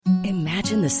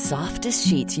Imagine the softest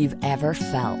sheets you've ever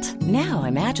felt. Now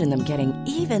imagine them getting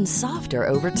even softer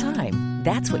over time.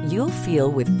 That's what you'll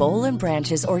feel with Boll and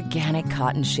Branch's organic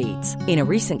cotton sheets. In a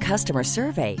recent customer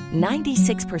survey,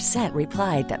 96%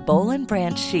 replied that Boll and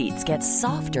Branch sheets get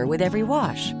softer with every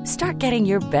wash. Start getting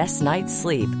your best night's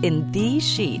sleep in these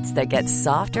sheets that get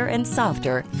softer and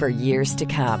softer for years to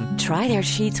come. Try their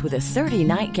sheets with a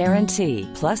 30-night guarantee.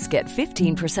 Plus, get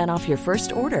 15% off your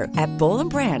first order at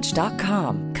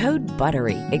bollandbranch.com. Code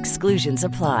BUTTERY. Exclusions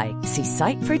apply. See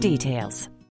site for details.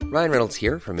 Ryan Reynolds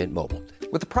here from Mint Mobile.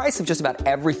 With the price of just about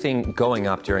everything going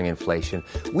up during inflation,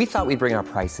 we thought we'd bring our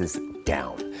prices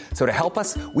down. So to help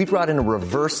us, we brought in a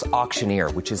reverse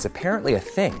auctioneer, which is apparently a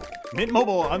thing. Mint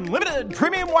Mobile Unlimited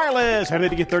Premium Wireless. How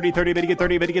to get 30, 30, bit to get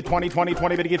 30, bit to get 20, 20,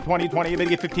 20, bit to get 20, 20, bit to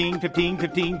get 15, 15,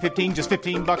 15, 15, just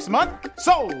 $15 a month?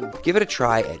 Sold! Give it a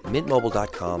try at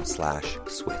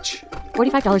mintmobile.com/switch.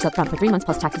 $45 up front for 3 months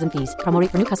plus taxes and fees. Promo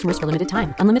rate for new customers for limited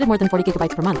time. Unlimited more than 40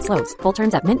 gigabytes per month. Slows full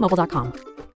terms at mintmobile.com.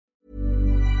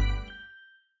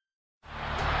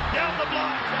 Down the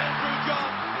block, Andrew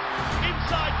John.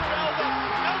 Inside for Elba.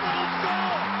 Elba will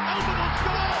score. Elba will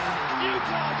score.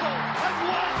 Newcastle have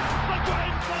won the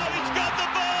Grand Final. He's got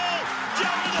the ball.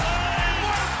 Jared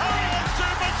Hayes. Oh,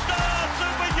 superstar,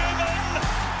 superhuman.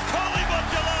 Call him what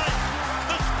you like.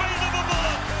 The speed of a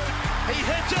bullet. He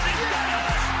hits it. He's got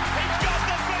it. He's got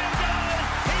the field goal.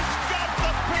 He's got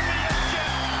the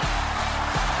premiership.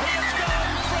 He has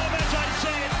gone from, as I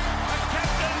said, a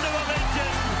captain to a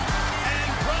legend.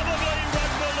 And probably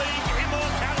rugby league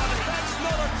immortality. That's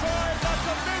not a try, that's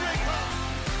a miracle.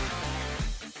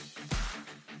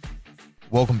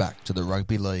 Welcome back to the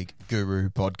Rugby League Guru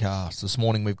podcast. This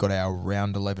morning we've got our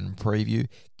Round 11 preview,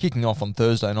 kicking off on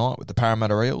Thursday night with the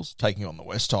Parramatta Eels taking on the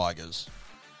West Tigers.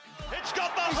 It's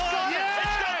got the heart.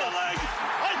 It's got the leg.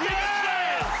 I think it's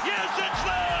there. Yes, it's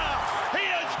there. He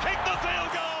has kicked the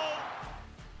field goal.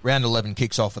 Round 11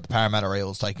 kicks off with the Parramatta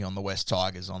Eels taking on the West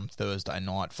Tigers on Thursday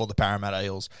night. For the Parramatta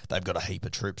Eels, they've got a heap of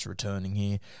troops returning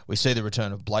here. We see the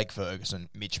return of Blake Ferguson,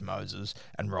 Mitch Moses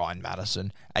and Ryan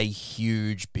Matterson, a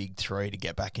huge big three to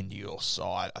get back into your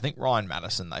side. I think Ryan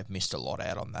Matterson, they've missed a lot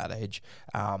out on that edge.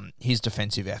 His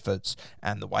defensive efforts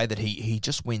and the way that he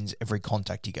just wins every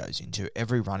contact he goes into,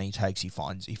 every run he takes, he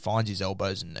finds his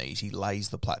elbows and knees. He lays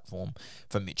the platform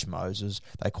for Mitch Moses.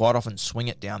 They quite often swing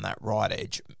it down that right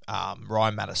edge.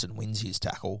 Ryan Matterson wins his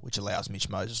tackle, which allows Mitch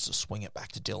Moses to swing it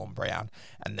back to Dylan Brown.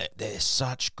 And they're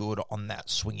such good on that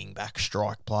swinging back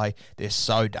strike play. They're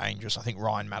so dangerous. I think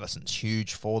Ryan Matterson's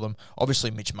huge for them.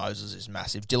 Obviously, Mitch Moses is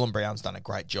massive. Dylan Brown's done a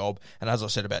great job. And as I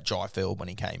said about Jai Field when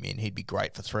he came in, he'd be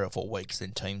great for 3 or 4 weeks.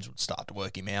 Then teams would start to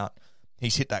work him out.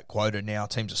 He's hit that quota now.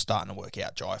 Teams are starting to work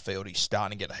out Jai Field. He's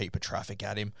starting to get a heap of traffic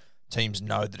at him. Teams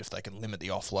know that if they can limit the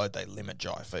offload, they limit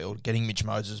Jai Field. Getting Mitch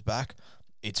Moses back,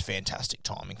 it's fantastic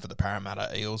timing for the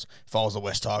Parramatta Eels. If I was the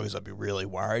West Tigers, I'd be really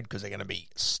worried because they're going to be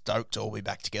stoked to all be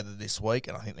back together this week,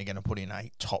 and I think they're going to put in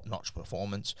a top-notch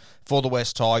performance. For the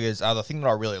West Tigers, the thing that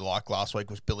I really liked last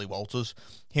week was Billy Walters.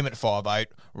 Him at 5'8",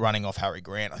 running off Harry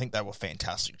Grant. I think they were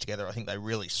fantastic together. I think they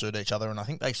really suit each other, and I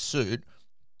think they suit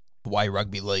the way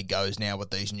rugby league goes now with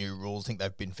these new rules. I think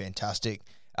they've been fantastic.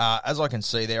 As I can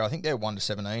see there, I think they're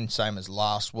 1-17, same as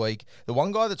last week. The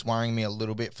one guy that's worrying me a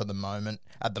little bit at the moment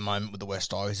with the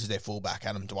West Tigers is their fullback,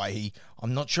 Adam Dwayne.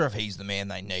 I'm not sure if he's the man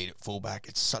they need at fullback.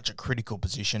 It's such a critical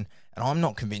position, and I'm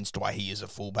not convinced Dwayne is a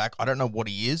fullback. I don't know what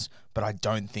he is, but I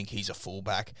don't think he's a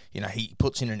fullback. You know, he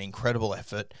puts in an incredible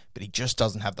effort, but he just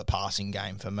doesn't have the passing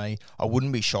game for me. I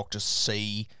wouldn't be shocked to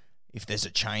see if there's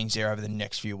a change there over the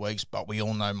next few weeks, but we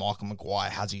all know Michael Maguire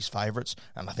has his favourites,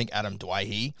 and I think Adam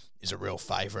Dwayne is a real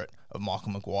favourite of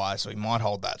Michael Maguire, so he might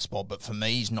hold that spot, but for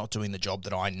me, he's not doing the job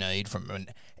that I need from an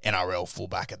NRL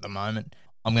fullback at the moment.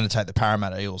 I'm going to take the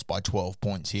Parramatta Eels by 12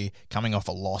 points here. Coming off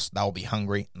a loss, they'll be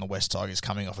hungry, and the West Tigers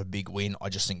coming off a big win. I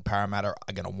just think Parramatta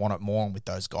are going to want it more, and with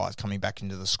those guys coming back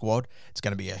into the squad, it's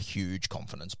going to be a huge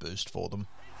confidence boost for them.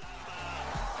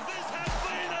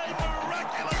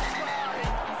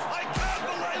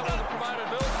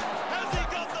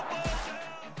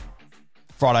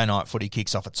 Friday night footy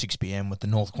kicks off at 6 p.m. with the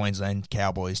North Queensland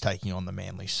Cowboys taking on the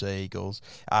Manly Sea Eagles.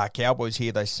 Cowboys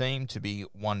here, they seem to be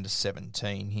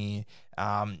 1-17 here.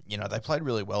 They played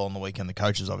really well on the weekend. The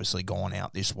coach has obviously gone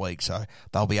out this week, so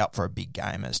they'll be up for a big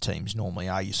game as teams normally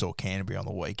are. You saw Canterbury on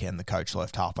the weekend. The coach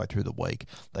left halfway through the week.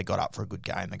 They got up for a good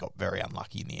game. They got very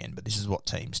unlucky in the end, but this is what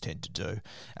teams tend to do.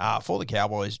 For the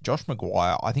Cowboys, Josh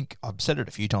Maguire, I think I've said it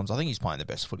a few times, I think he's playing the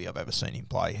best footy I've ever seen him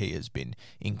play. He has been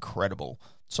incredible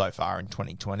so far in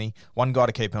 2020. One guy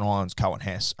to keep an eye on is Cohen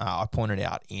Hess. I pointed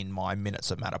out in my Minutes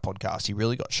That Matter podcast, he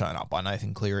really got shown up by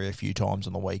Nathan Cleary a few times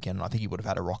on the weekend, and I think he would have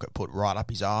had a rocket put right up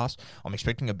his arse. I'm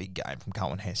expecting a big game from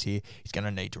Cohen Hess here. He's going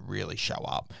to need to really show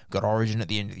up. Got Origin at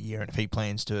the end of the year, and if he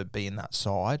plans to be in that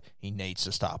side, he needs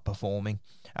to start performing.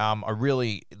 I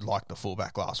really liked the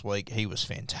fullback last week. He was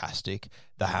fantastic.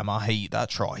 The hammer, that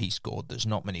try he scored, there's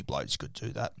not many blokes could do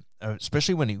that.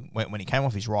 Especially when he came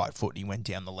off his right foot and he went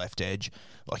down the left edge.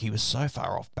 Like, he was so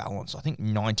far off balance. I think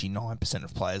 99%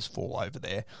 of players fall over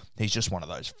there. He's just one of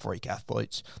those freak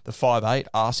athletes. The 5'8",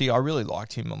 Arcee, I really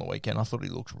liked him on the weekend. I thought he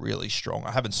looked really strong.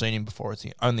 I haven't seen him before. It's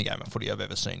the only game of footy I've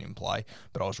ever seen him play,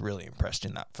 but I was really impressed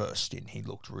in that first stint. He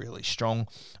looked really strong.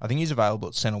 I think he's available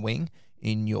at centre wing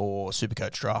in your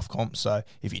Supercoach draft comp, so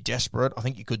if you're desperate, I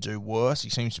think you could do worse. He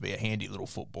seems to be a handy little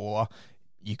footballer.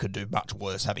 You could do much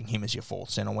worse having him as your fourth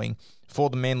centre wing.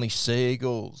 For the Manly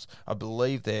Seagulls, I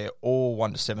believe they're all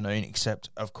 1-17, except,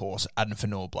 of course, Adam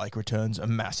Fanua-Blake returns, a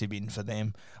massive in for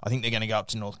them. I think they're going to go up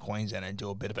to North Queensland and do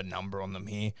a bit of a number on them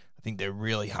here. I think they're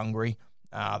really hungry.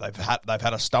 They've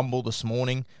had a stumble this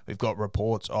morning. We've got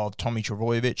reports of Tommy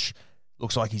Trbojevic.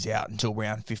 Looks like he's out until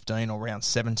round 15 or round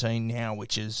 17 now,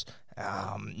 which is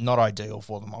not ideal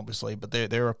for them, obviously, but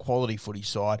they're a quality footy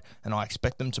side, and I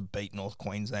expect them to beat North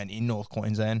Queensland in North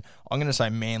Queensland. I'm going to say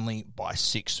Manly by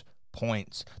 6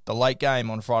 points. The late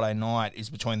game on Friday night is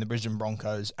between the Brisbane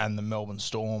Broncos and the Melbourne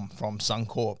Storm from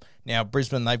Suncorp. Now,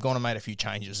 Brisbane, they've gone and made a few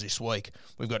changes this week.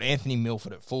 We've got Anthony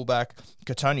Milford at fullback,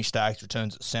 Katoni Staggs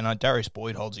returns at centre, Darius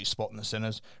Boyd holds his spot in the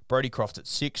centres, Brody Croft at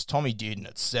 6, Tommy Dearden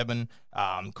at 7,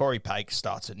 Corey Paik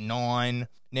starts at 9.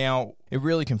 Now, it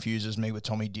really confuses me with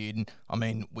Tommy Dearden. I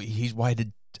mean, he's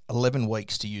waited 11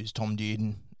 weeks to use Tom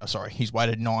Dearden. He's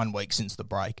waited 9 weeks since the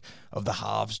break of the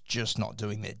halves just not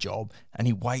doing their job, and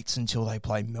he waits until they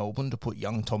play Melbourne to put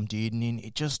young Tom Dearden in.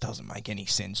 It just doesn't make any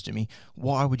sense to me.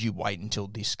 Why would you wait until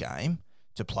this game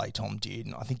to play Tom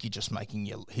Dearden? I think you're just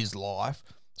making his life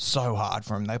so hard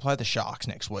for him. They play the Sharks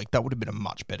next week. That would have been a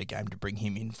much better game to bring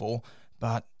him in for,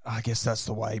 but I guess that's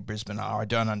the way Brisbane are. I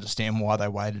don't understand why they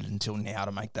waited until now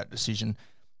to make that decision.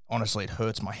 Honestly, it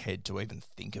hurts my head to even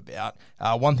think about.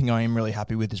 One thing I am really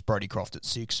happy with is Brody Croft at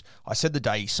 6. I said the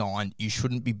day he signed, you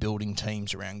shouldn't be building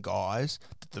teams around guys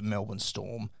that the Melbourne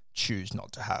Storm choose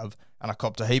not to have, and I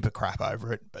copped a heap of crap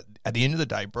over it. But at the end of the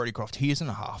day, Brody Croft, he isn't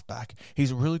a halfback.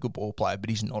 He's a really good ball player, but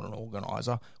he's not an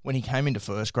organiser. When he came into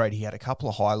first grade, he had a couple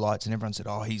of highlights, and everyone said,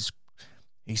 oh, he's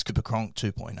Cooper Cronk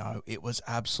 2.0. It was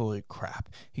absolute crap.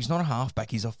 He's not a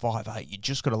halfback. He's a 5'8". You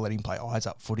just got to let him play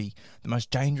eyes-up footy. The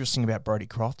most dangerous thing about Brody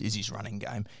Croft is his running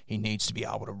game. He needs to be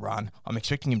able to run. I'm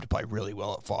expecting him to play really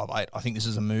well at 5'8". I think this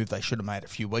is a move they should have made a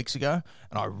few weeks ago,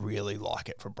 and I really like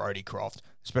it for Brody Croft,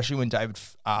 especially when David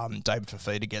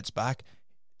Fifita gets back.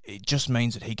 It just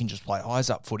means that he can just play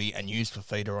eyes-up footy and use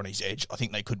Fifita on his edge. I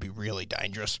think they could be really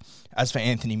dangerous. As for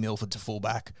Anthony Milford to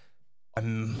fullback,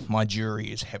 my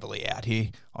jury is heavily out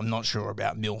here. I'm not sure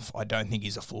about Milf. I don't think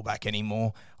he's a fullback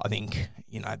anymore. I think,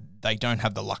 they don't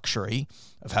have the luxury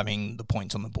of having the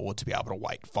points on the board to be able to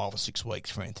wait 5 or 6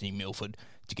 weeks for Anthony Milford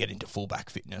to get into fullback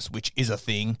fitness, which is a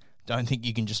thing. Don't think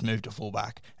you can just move to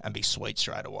fullback and be sweet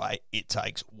straight away. It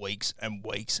takes weeks and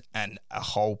weeks and a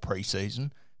whole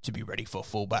preseason to be ready for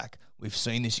fullback. We've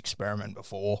seen this experiment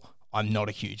before. I'm not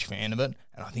a huge fan of it,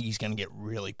 and I think he's going to get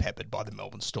really peppered by the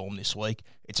Melbourne Storm this week.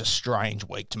 It's a strange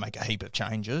week to make a heap of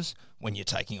changes when you're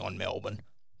taking on Melbourne.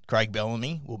 Craig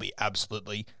Bellamy will be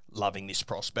absolutely loving this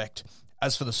prospect.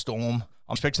 As for the Storm,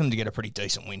 I'm expecting them to get a pretty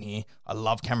decent win here. I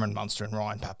love Cameron Munster and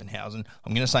Ryan Pappenhausen.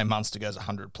 I'm going to say Munster goes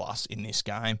 100+ in this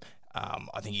game.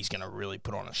 I think he's going to really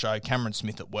put on a show. Cameron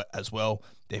Smith as well.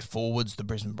 Their forwards, the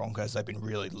Brisbane Broncos, they've been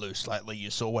really loose lately. You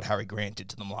saw what Harry Grant did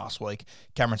to them last week.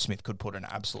 Cameron Smith could put an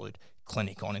absolute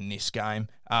clinic on in this game.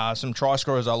 Some try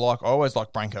scorers I like. I always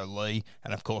like Branko Lee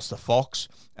and, of course, the Fox.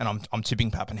 And I'm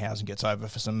tipping Pappenhausen gets over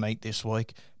for some meat this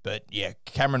week. But, yeah,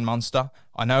 Cameron Munster.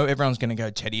 I know everyone's going to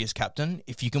go Teddy as captain.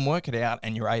 If you can work it out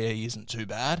and your AE isn't too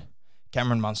bad,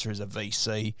 Cameron Munster is a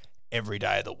VC every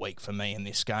day of the week for me in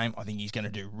this game. I think he's going to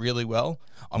do really well.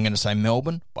 I'm going to say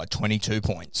Melbourne by 22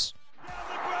 points. Down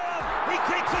the ground, he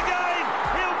kicks again,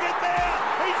 he'll get there,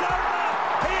 he's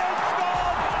over, he has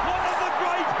scored one of the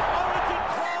great Origin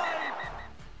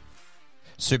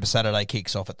tries. Super Saturday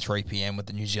kicks off at 3 p.m. with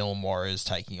the New Zealand Warriors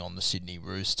taking on the Sydney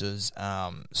Roosters.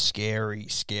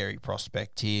 Scary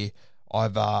prospect here.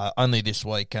 I've only this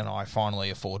week can I finally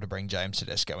afford to bring James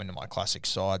Tedesco into my classic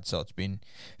side, so it's been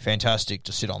fantastic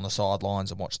to sit on the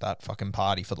sidelines and watch that fucking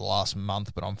party for the last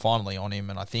month, but I'm finally on him,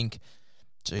 and I think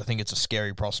So I think it's a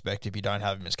scary prospect. If you don't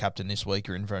have him as captain this week,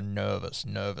 you're in for a nervous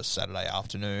Saturday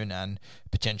afternoon and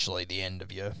potentially the end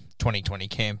of your 2020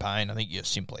 campaign. I think you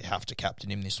simply have to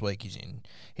captain him this week.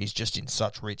 He's just in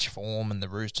such rich form, and the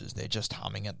Roosters, they're just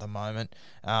humming at the moment.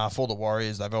 For the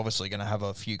Warriors, they're obviously going to have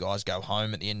a few guys go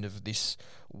home at the end of this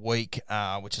week,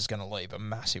 which is going to leave a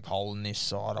massive hole in this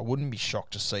side. I wouldn't be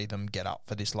shocked to see them get up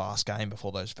for this last game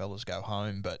before those fellas go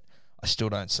home, but I still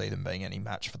don't see them being any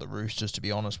match for the Roosters, to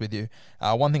be honest with you.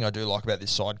 One thing I do like about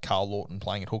this side, Carl Lawton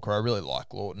playing at hooker, I really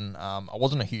like Lawton. I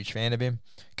wasn't a huge fan of him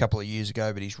a couple of years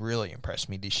ago, but he's really impressed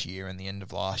me this year and the end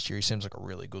of last year. He seems like a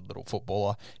really good little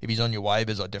footballer. If he's on your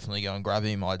waivers, I'd definitely go and grab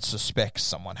him. I'd suspect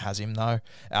someone has him, though.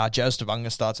 Jazz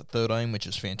Tavunga starts at 13, which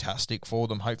is fantastic for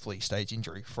them. Hopefully he stays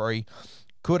injury-free.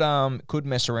 Could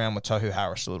mess around with Tohu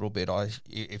Harris a little bit.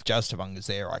 If Jazz Tavunga's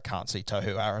there, I can't see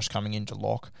Tohu Harris coming into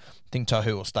lock. I think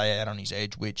Tohu will stay out on his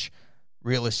edge, which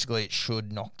realistically it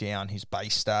should knock down his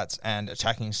base stats and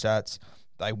attacking stats.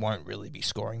 They won't really be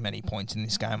scoring many points in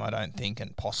this game, I don't think,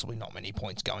 and possibly not many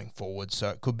points going forward. So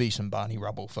it could be some Barney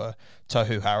rubble for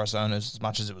Tohu Harris owners, as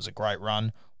much as it was a great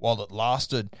run while it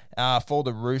lasted. For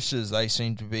the Roosters, they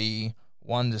seem to be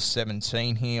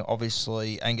 1-17 here.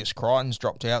 Obviously, Angus Crichton's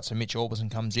dropped out, so Mitch Orbison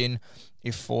comes in.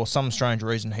 If for some strange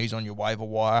reason he's on your waiver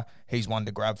wire, he's one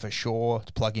to grab for sure,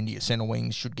 to plug into your centre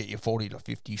wings. Should get you 40 to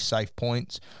 50 safe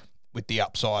points, with the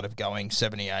upside of going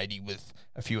 70-80 with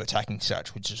a few attacking stats,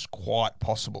 which is quite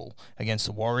possible against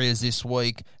the Warriors this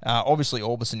week. Obviously,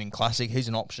 Orbison in Classic, he's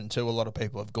an option too. A lot of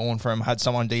people have gone for him. I had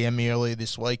someone DM me earlier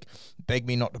this week, begged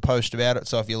me not to post about it,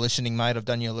 so if you're listening, mate, I've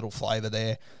done you a little flavour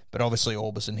there. But obviously,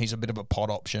 Orbison, he's a bit of a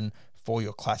pod option for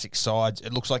your Classic sides.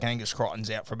 It looks like Angus Crichton's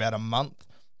out for about a month.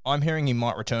 I'm hearing he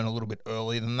might return a little bit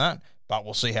earlier than that, but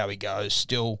we'll see how he goes.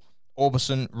 Still,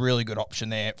 Orbison, really good option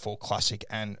there for Classic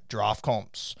and draft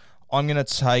comps. I'm going to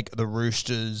take the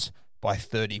Roosters by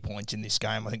 30 points in this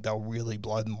game. I think they'll really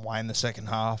blow them away in the second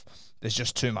half. There's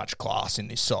just too much class in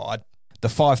this side. The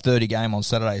 5:30 game on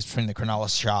Saturday is between the Cronulla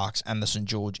Sharks and the St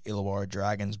George Illawarra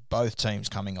Dragons. Both teams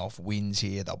coming off wins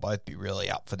here. They'll both be really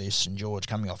up for this. St George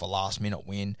coming off a last-minute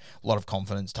win. A lot of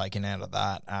confidence taken out of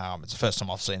that. It's the first time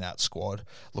I've seen that squad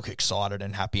look excited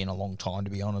and happy in a long time,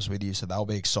 to be honest with you. So they'll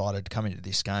be excited to come into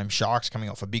this game. Sharks coming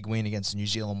off a big win against the New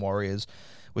Zealand Warriors.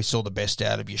 We saw the best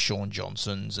out of your Sean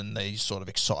Johnsons and these sort of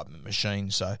excitement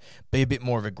machines. So be a bit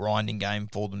more of a grinding game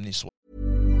for them this week.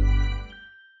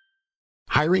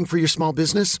 Hiring for your small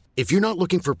business? If you're not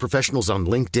looking for professionals on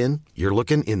LinkedIn, you're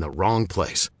looking in the wrong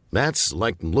place. That's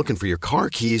like looking for your car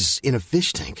keys in a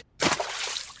fish tank.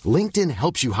 LinkedIn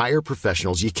helps you hire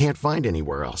professionals you can't find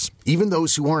anywhere else, even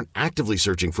those who aren't actively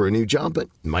searching for a new job but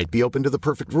might be open to the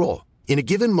perfect role. In a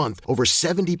given month, over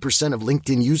 70% of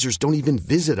LinkedIn users don't even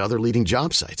visit other leading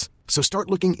job sites. So start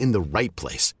looking in the right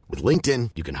place. With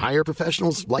LinkedIn, you can hire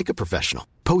professionals like a professional.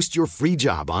 Post your free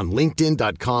job on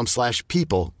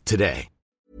linkedin.com/people today.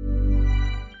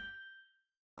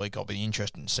 I'll be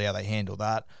interested to see how they handle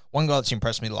that. One guy that's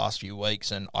impressed me the last few weeks,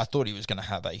 and I thought he was going to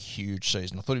have a huge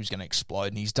season. I thought he was going to explode,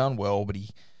 and he's done well, but he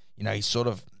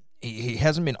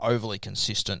hasn't been overly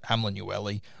consistent. Hamlin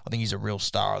Ueli, I think he's a real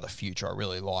star of the future. I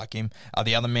really like him.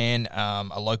 The other man,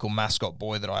 a local mascot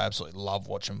boy that I absolutely love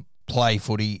watching play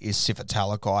footy, is Sifa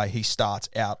Talakai. He starts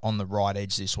out on the right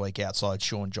edge this week outside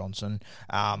Sean Johnson.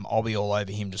 I'll be all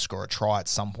over him to score a try at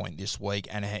some point this week,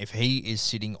 and if he is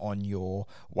sitting on your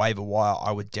waiver wire,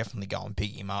 I would definitely go and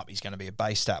pick him up. He's going to be a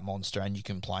base stat monster, and you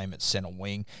can play him at centre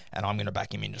wing, and I'm going to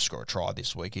back him in to score a try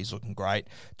this week. He's looking great.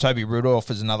 Toby Rudolph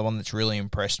is another one that's really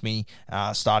impressed me,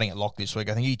 starting at lock this week.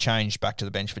 I think he changed back to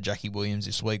the bench for Jackie Williams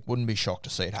this week. Wouldn't be shocked to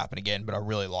see it happen again, but I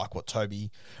really like what Toby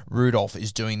Rudolph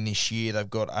is doing this year. They've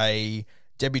got a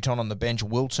debutant on the bench,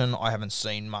 Wilton. I haven't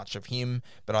seen much of him,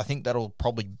 but I think that'll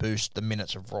probably boost the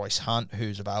minutes of Royce Hunt,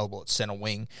 who's available at centre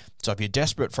wing. So if you're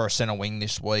desperate for a centre wing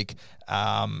this week,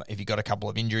 if you've got a couple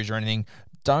of injuries or anything,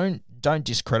 don't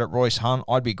discredit Royce Hunt.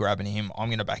 I'd be grabbing him. I'm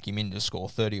going to back him in to score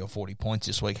 30 or 40 points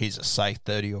this week. He's a safe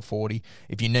 30 or 40.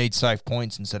 If you need safe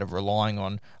points, instead of relying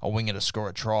on a winger to score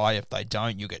a try, if they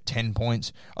don't, you get 10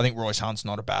 points. I think Royce Hunt's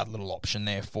not a bad little option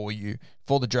there for you.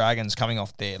 For the Dragons, coming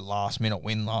off their last-minute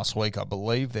win last week, I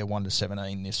believe they're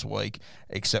 1-17 this week,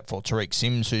 except for Tariq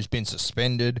Sims, who's been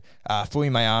suspended. Fui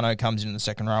Mayano comes in the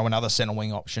second row, another centre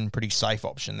wing option, pretty safe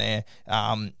option there.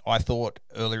 I thought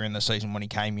earlier in the season when he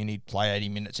came in, he'd play 80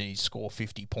 minutes and he'd score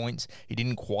 50 points. He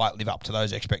didn't quite live up to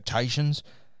those expectations.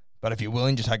 But if you're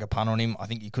willing to take a punt on him, I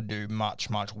think you could do much,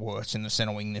 much worse in the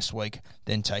centre wing this week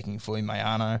than taking Fui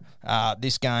Mayano.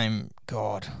 This game,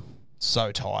 God,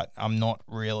 so tight. I'm not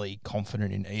really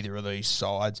confident in either of these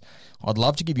sides. I'd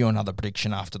love to give you another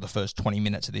prediction after the first 20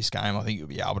 minutes of this game. I think you'll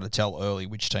be able to tell early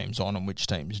which team's on and which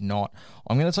team's not.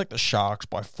 I'm going to take the Sharks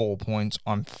by 4 points.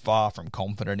 I'm far from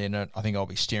confident in it. I think I'll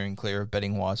be steering clear of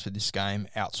betting-wise for this game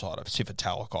outside of Sifa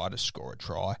Talakai to score a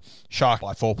try. Sharks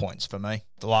by 4 points for me.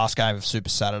 The last game of Super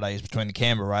Saturday is between the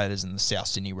Canberra Raiders and the South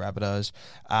Sydney Rabbitohs.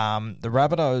 The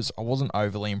Rabbitohs, I wasn't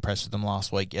overly impressed with them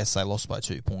last week. Yes, they lost by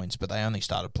 2 points, but they only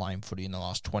started playing footy in the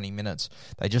last 20 minutes.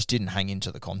 They just didn't hang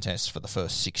into the contest for the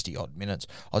first 60-odd minutes.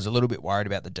 I was a little bit worried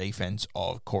about the defence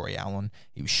of Corey Allen.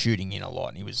 He was shooting in a lot,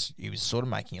 and he was sort of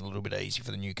making it a little bit easy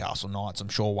for the Newcastle Knights. I'm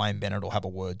sure Wayne Bennett will have a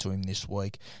word to him this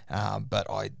week, but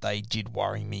they did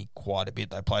worry me quite a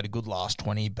bit. They played a good last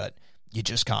 20, but you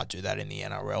just can't do that in the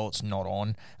NRL. It's not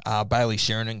on. Bailey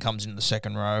Sirenen comes into the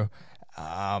second row.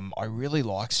 I really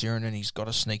like Sirenen. He's got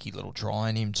a sneaky little try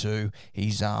in him too.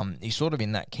 He's sort of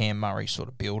in that Cam Murray sort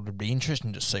of build. It'd be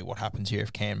interesting to see what happens here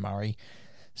if Cam Murray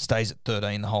stays at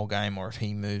 13 the whole game or if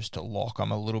he moves to lock.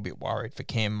 I'm a little bit worried for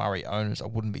Cam Murray owners. I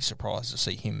wouldn't be surprised to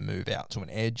see him move out to an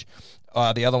edge.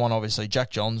 The other one, obviously,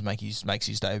 Jack Johns makes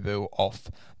his debut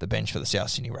off the bench for the South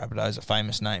Sydney Rabbitohs. A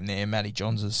famous name there, Matty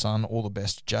Johns' son. All the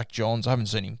best to Jack Johns. I haven't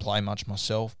seen him play much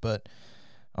myself, but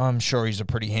I'm sure he's a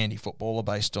pretty handy footballer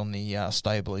based on the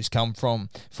stable he's come from.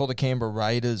 For the Canberra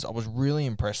Raiders, I was really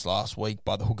impressed last week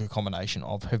by the hooker combination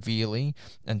of Havili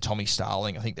and Tommy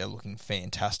Starling. I think they're looking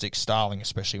fantastic. Starling,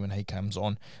 especially when he comes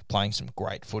on, playing some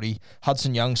great footy.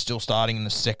 Hudson Young still starting in the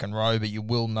second row, but you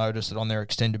will notice that on their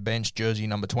extended bench, jersey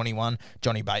number 21,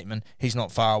 Johnny Bateman, he's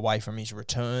not far away from his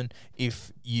return.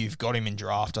 If you've got him in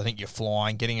draft, I think you're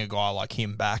flying. Getting a guy like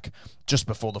him back just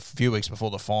before few weeks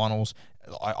before the finals,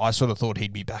 I sort of thought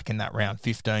he'd be back in that round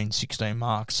 15, 16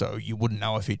 mark, so you wouldn't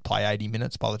know if he'd play 80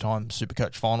 minutes by the time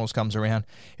Supercoach Finals comes around.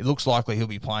 It looks likely he'll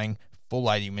be playing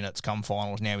full 80 minutes come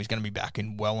finals now. He's going to be back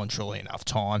in well and truly enough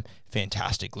time.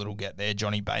 Fantastic little get there,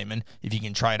 Johnny Bateman. If you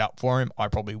can trade up for him, I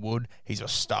probably would. He's a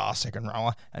star second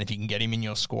rower, and if you can get him in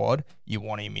your squad, you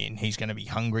want him in. He's going to be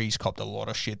hungry. He's copped a lot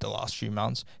of shit the last few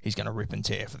months. He's going to rip and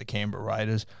tear for the Canberra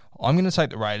Raiders. I'm going to take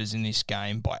the Raiders in this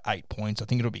game by 8 points. I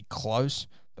think it'll be close,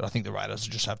 but I think the Raiders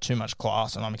just have too much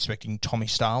class, and I'm expecting Tommy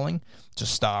Starling to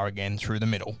star again through the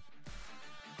middle.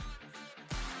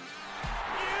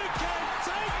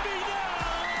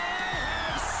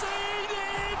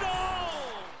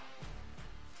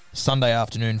 Sunday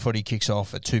afternoon footy kicks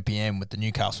off at 2 p.m. with the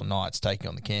Newcastle Knights taking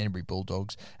on the Canterbury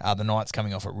Bulldogs. The Knights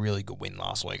coming off a really good win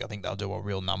last week. I think they'll do a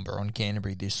real number on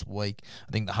Canterbury this week.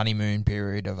 I think the honeymoon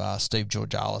period of Steve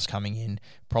Georgalis coming in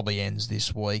probably ends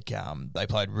this week. They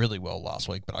played really well last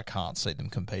week, but I can't see them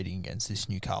competing against this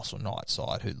Newcastle Knights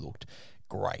side who looked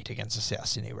great against the South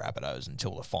Sydney Rabbitohs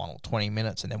until the final 20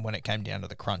 minutes, and then when it came down to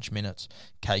the crunch minutes,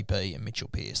 KP and Mitchell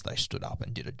Pearce, they stood up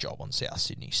and did a job on South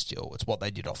Sydney still. It's what they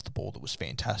did off the ball that was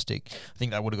fantastic. I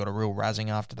think they would have got a real razzing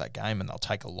after that game, and they'll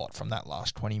take a lot from that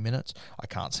last 20 minutes. I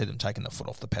can't see them taking the foot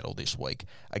off the pedal this week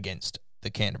against the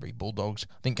Canterbury Bulldogs.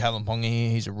 I think Kalen Ponga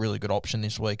here, he's a really good option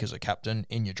this week as a captain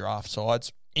in your draft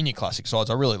sides. In your classic sides,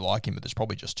 I really like him, but there's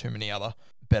probably just too many other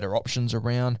better options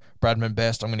around. Bradman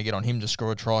Best, I'm going to get on him to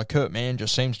score a try. Kurt Mann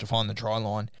just seems to find the try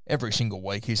line every single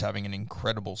week. He's having an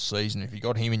incredible season. If you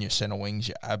got him in your centre wings,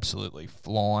 you're absolutely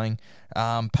flying.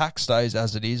 Pack stays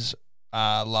as it is.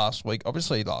 Last week they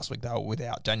were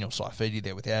without Daniel Saifiti.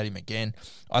 They're without him again.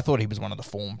 I thought he was one of the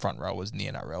form front rowers in the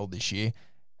NRL this year,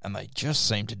 and they just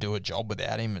seem to do a job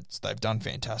without him. They've done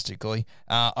fantastically.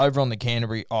 Over on the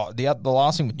Canterbury, the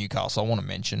last thing with Newcastle I want to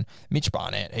mention, Mitch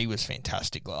Barnett, he was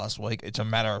fantastic last week. It's a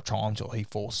matter of time till he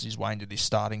forces his way into this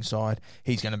starting side.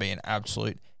 He's going to be an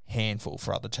absolute handful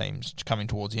for other teams coming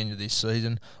towards the end of this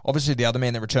season. Obviously, the other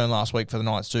man that returned last week for the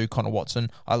Knights too, Connor Watson.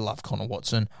 I love Connor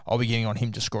Watson. I'll be getting on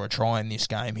him to score a try in this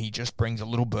game. He just brings a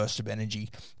little burst of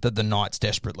energy that the Knights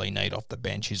desperately need off the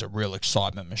bench. He's a real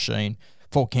excitement machine.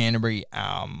 For Canterbury,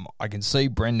 I can see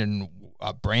Brandon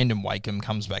Wakeham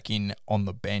comes back in on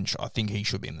the bench. I think he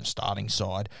should be in the starting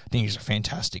side. I think he's a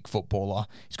fantastic footballer.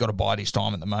 He's got to bide his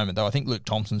time at the moment, though. I think Luke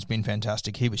Thompson's been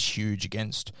fantastic. He was huge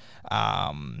against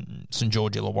St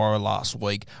George Illawarra last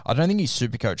week. I don't think his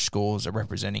Supercoach scores are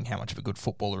representing how much of a good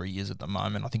footballer he is at the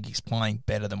moment. I think he's playing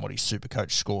better than what his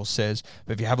Supercoach score says.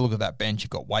 But if you have a look at that bench, you've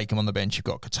got Wakeham on the bench, you've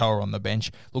got Katoa on the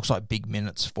bench. Looks like big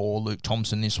minutes for Luke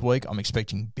Thompson this week. I'm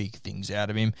expecting big things out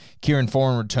of him. Kieran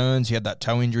Foran returns. He had that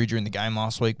toe injury during the game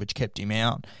last week, which kept him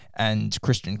out, and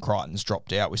Christian Crichton's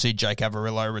dropped out. We see Jake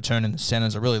Averillo return in the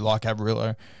centres. I really like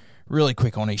Averillo. Really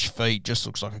quick on his feet. Just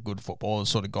looks like a good footballer, the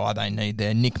sort of guy they need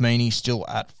there. Nick Meaney still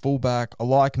at fullback. I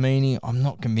like Meaney. I'm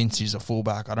not convinced he's a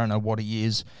fullback. I don't know what he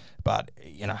is, But,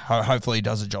 hopefully he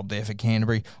does a job there for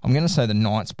Canterbury. I'm going to say the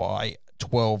Knights by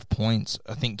 12 points.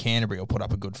 I think Canterbury will put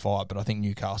up a good fight, but I think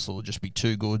Newcastle will just be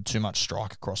too good, too much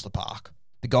strike across the park.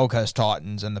 The Gold Coast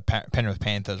Titans and the Penrith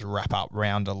Panthers wrap up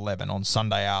round 11 on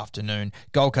Sunday afternoon.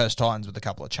 Gold Coast Titans with a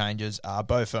couple of changes.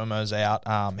 Beau Fermor's out.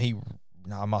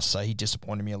 I must say he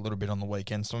disappointed me a little bit on the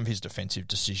weekend. Some of his defensive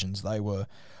decisions, they were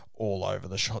all over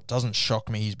the shot. Doesn't shock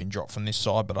me he's been dropped from this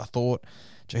side, but I thought,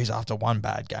 geez, after one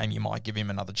bad game, you might give him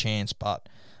another chance. But,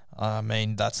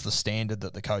 that's the standard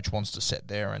that the coach wants to set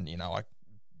there, and,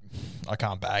 I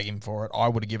can't bag him for it. I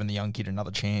would have given the young kid another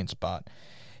chance, but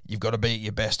you've got to be at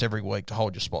your best every week to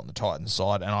hold your spot on the Titans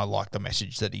side, and I like the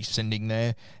message that he's sending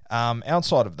there.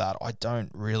 Outside of that, I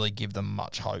don't really give them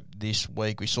much hope this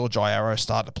week. We saw Jai Arrow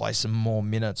start to play some more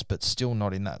minutes, but still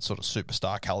not in that sort of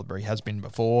superstar calibre he has been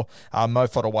before. Mo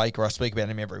Fodawaker, I speak about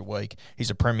him every week. He's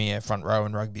a premier front row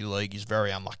in rugby league. He's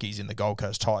very unlucky he's in the Gold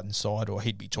Coast Titans side, or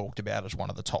he'd be talked about as one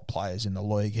of the top players in the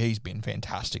league. He's been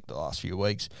fantastic the last few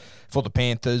weeks. For the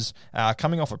Panthers,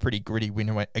 coming off a pretty gritty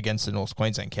win against the North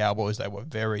Queensland Cowboys, they were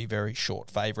very, very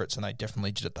short favourites, and they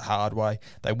definitely did it the hard way.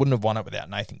 They wouldn't have won it without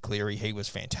Nathan Cleary. He was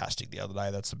fantastic the other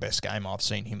day. That's the best game I've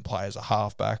seen him play as a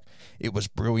halfback. It was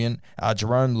brilliant.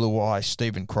 Jerome Luai,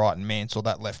 Stephen Crichton, Mansell,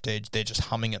 that left edge, they're just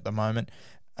humming at the moment,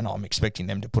 and I'm expecting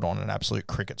them to put on an absolute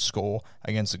cricket score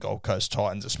against the Gold Coast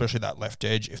Titans, especially that left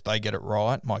edge. If they get it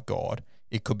right, my God,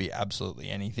 it could be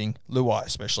absolutely anything. Luai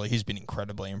especially, he's been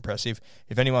incredibly impressive.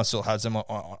 If anyone still has him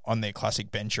on their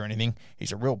classic bench or anything,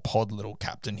 he's a real pod little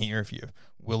captain here if you're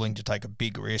willing to take a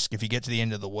big risk. If you get to the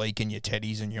end of the week and your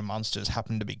Teddies and your Munsters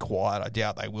happen to be quiet, I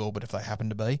doubt they will, but if they happen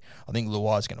to be, I think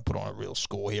Luai's going to put on a real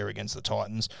score here against the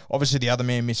Titans. Obviously, the other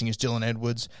man missing is Dylan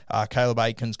Edwards. Caleb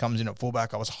Aikens comes in at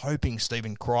fullback. I was hoping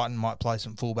Stephen Crichton might play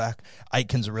some fullback.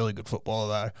 Aikens a really good footballer,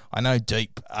 though. I know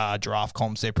deep draft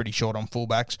comps, they're pretty short on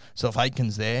fullbacks, so if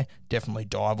Aikens there, definitely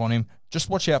dive on him. Just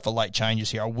watch out for late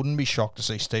changes here. I wouldn't be shocked to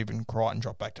see Stephen Crichton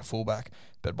drop back to fullback,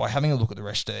 but by having a look at the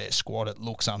rest of their squad, it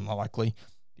looks unlikely.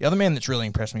 The other man that's really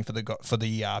impressed me for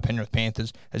the Penrith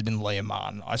Panthers has been Liam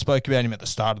Martin. I spoke about him at the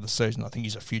start of the season. I think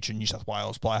he's a future New South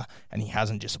Wales player, and he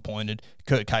hasn't disappointed.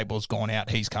 Kurt Cable's gone out,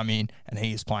 he's come in, and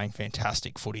he is playing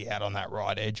fantastic footy out on that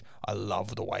right edge. I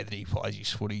love the way that he plays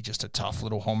his footy, just a tough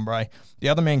little hombre. The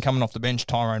other man coming off the bench,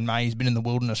 Tyrone May, he's been in the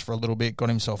wilderness for a little bit, got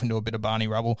himself into a bit of Barney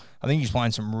rubble. I think he's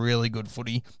playing some really good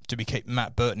footy to be keeping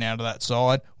Matt Burton out of that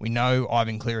side. We know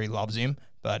Ivan Cleary loves him,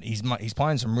 but he's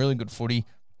playing some really good footy,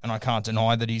 and I can't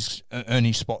deny that he's earned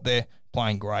his spot there,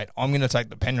 playing great. I'm going to take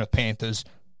the Penrith Panthers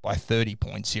by 30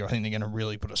 points here. I think they're going to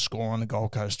really put a score on the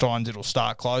Gold Coast Titans. It'll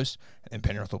start close, and then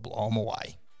Penrith will blow them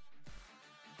away.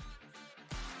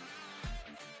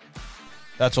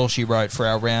 That's all she wrote for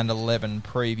our Round 11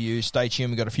 preview. Stay tuned.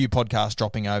 We've got a few podcasts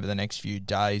dropping over the next few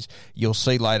days. You'll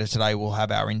see later today we'll have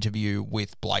our interview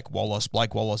with Blake Wallace.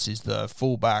 Blake Wallace is the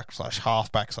fullback /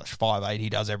 halfback / 5'8". He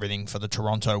does everything for the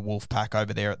Toronto Wolfpack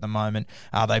over there at the moment.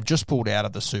 They've just pulled out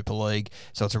of the Super League,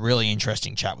 so it's a really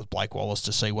interesting chat with Blake Wallace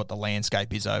to see what the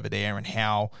landscape is over there and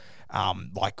how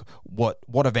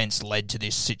what events led to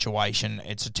this situation.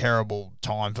 It's a terrible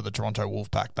time for the Toronto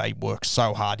Wolfpack. They worked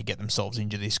so hard to get themselves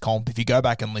into this comp. If you go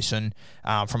back and listen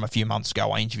from a few months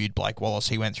ago, I interviewed Blake Wallace.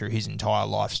 He went through his entire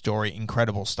life story.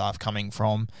 Incredible stuff coming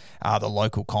from the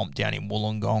local comp down in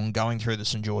Wollongong, going through the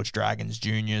St George Dragons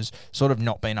juniors, sort of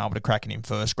not being able to crack it in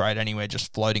first grade anywhere,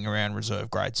 just floating around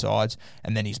reserve grade sides.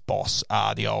 And then his boss,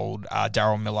 the old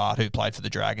Daryl Millard, who played for the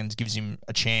Dragons, gives him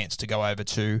a chance to go over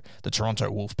to the Toronto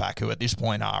Wolfpack, who at this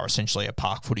point are essentially a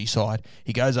park footy side.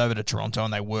 He goes over to Toronto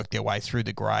and they work their way through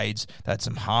the grades. They had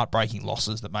some heartbreaking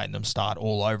losses that made them start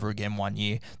all over again one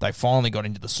year. They finally got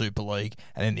into the Super League,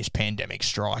 and then this pandemic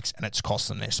strikes and it's cost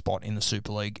them their spot in the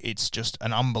Super League. It's just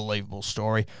an unbelievable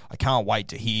story. I can't wait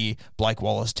to hear Blake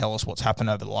Wallace tell us what's happened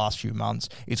over the last few months.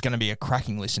 It's going to be a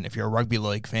cracking listen. If you're a rugby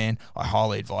league fan, I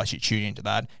highly advise you tune into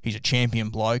that. He's a champion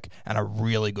bloke and a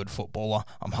really good footballer.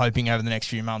 I'm hoping over the next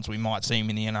few months we might see him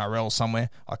in the NRL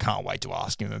somewhere. I can't wait to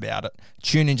ask him about it.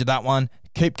 Tune into that one,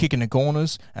 keep kicking the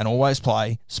corners, and always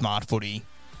play smart footy.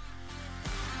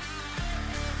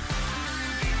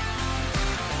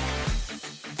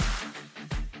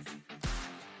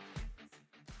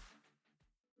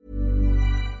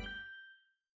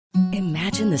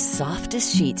 Imagine the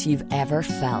softest sheets you've ever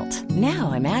felt.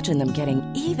 Now imagine them getting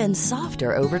even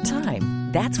softer over time.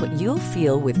 That's what you'll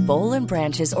feel with Boll &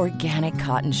 Branch's organic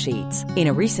cotton sheets. In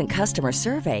a recent customer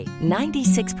survey,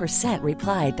 96%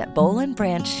 replied that Boll &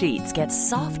 Branch sheets get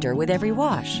softer with every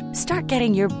wash. Start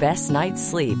getting your best night's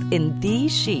sleep in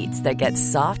these sheets that get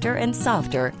softer and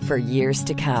softer for years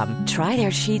to come. Try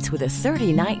their sheets with a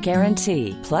 30-night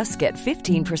guarantee. Plus, get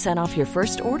 15% off your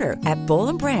first order at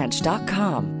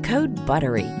bollandbranch.com. Code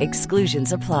BUTTERY.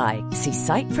 Exclusions apply. See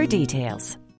site for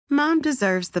details. Mom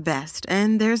deserves the best,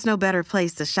 and there's no better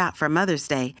place to shop for Mother's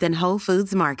Day than Whole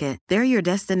Foods Market. They're your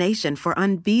destination for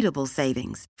unbeatable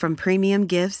savings, from premium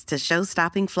gifts to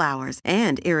show-stopping flowers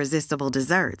and irresistible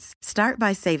desserts. Start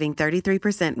by saving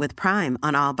 33% with Prime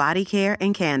on all body care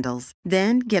and candles.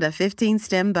 Then get a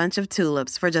 15-stem bunch of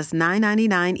tulips for just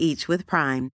 $9.99 each with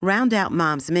Prime. Round out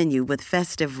Mom's menu with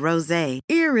festive rosé,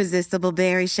 irresistible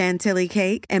berry chantilly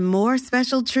cake, and more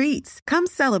special treats. Come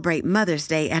celebrate Mother's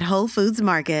Day at Whole Foods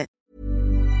Market.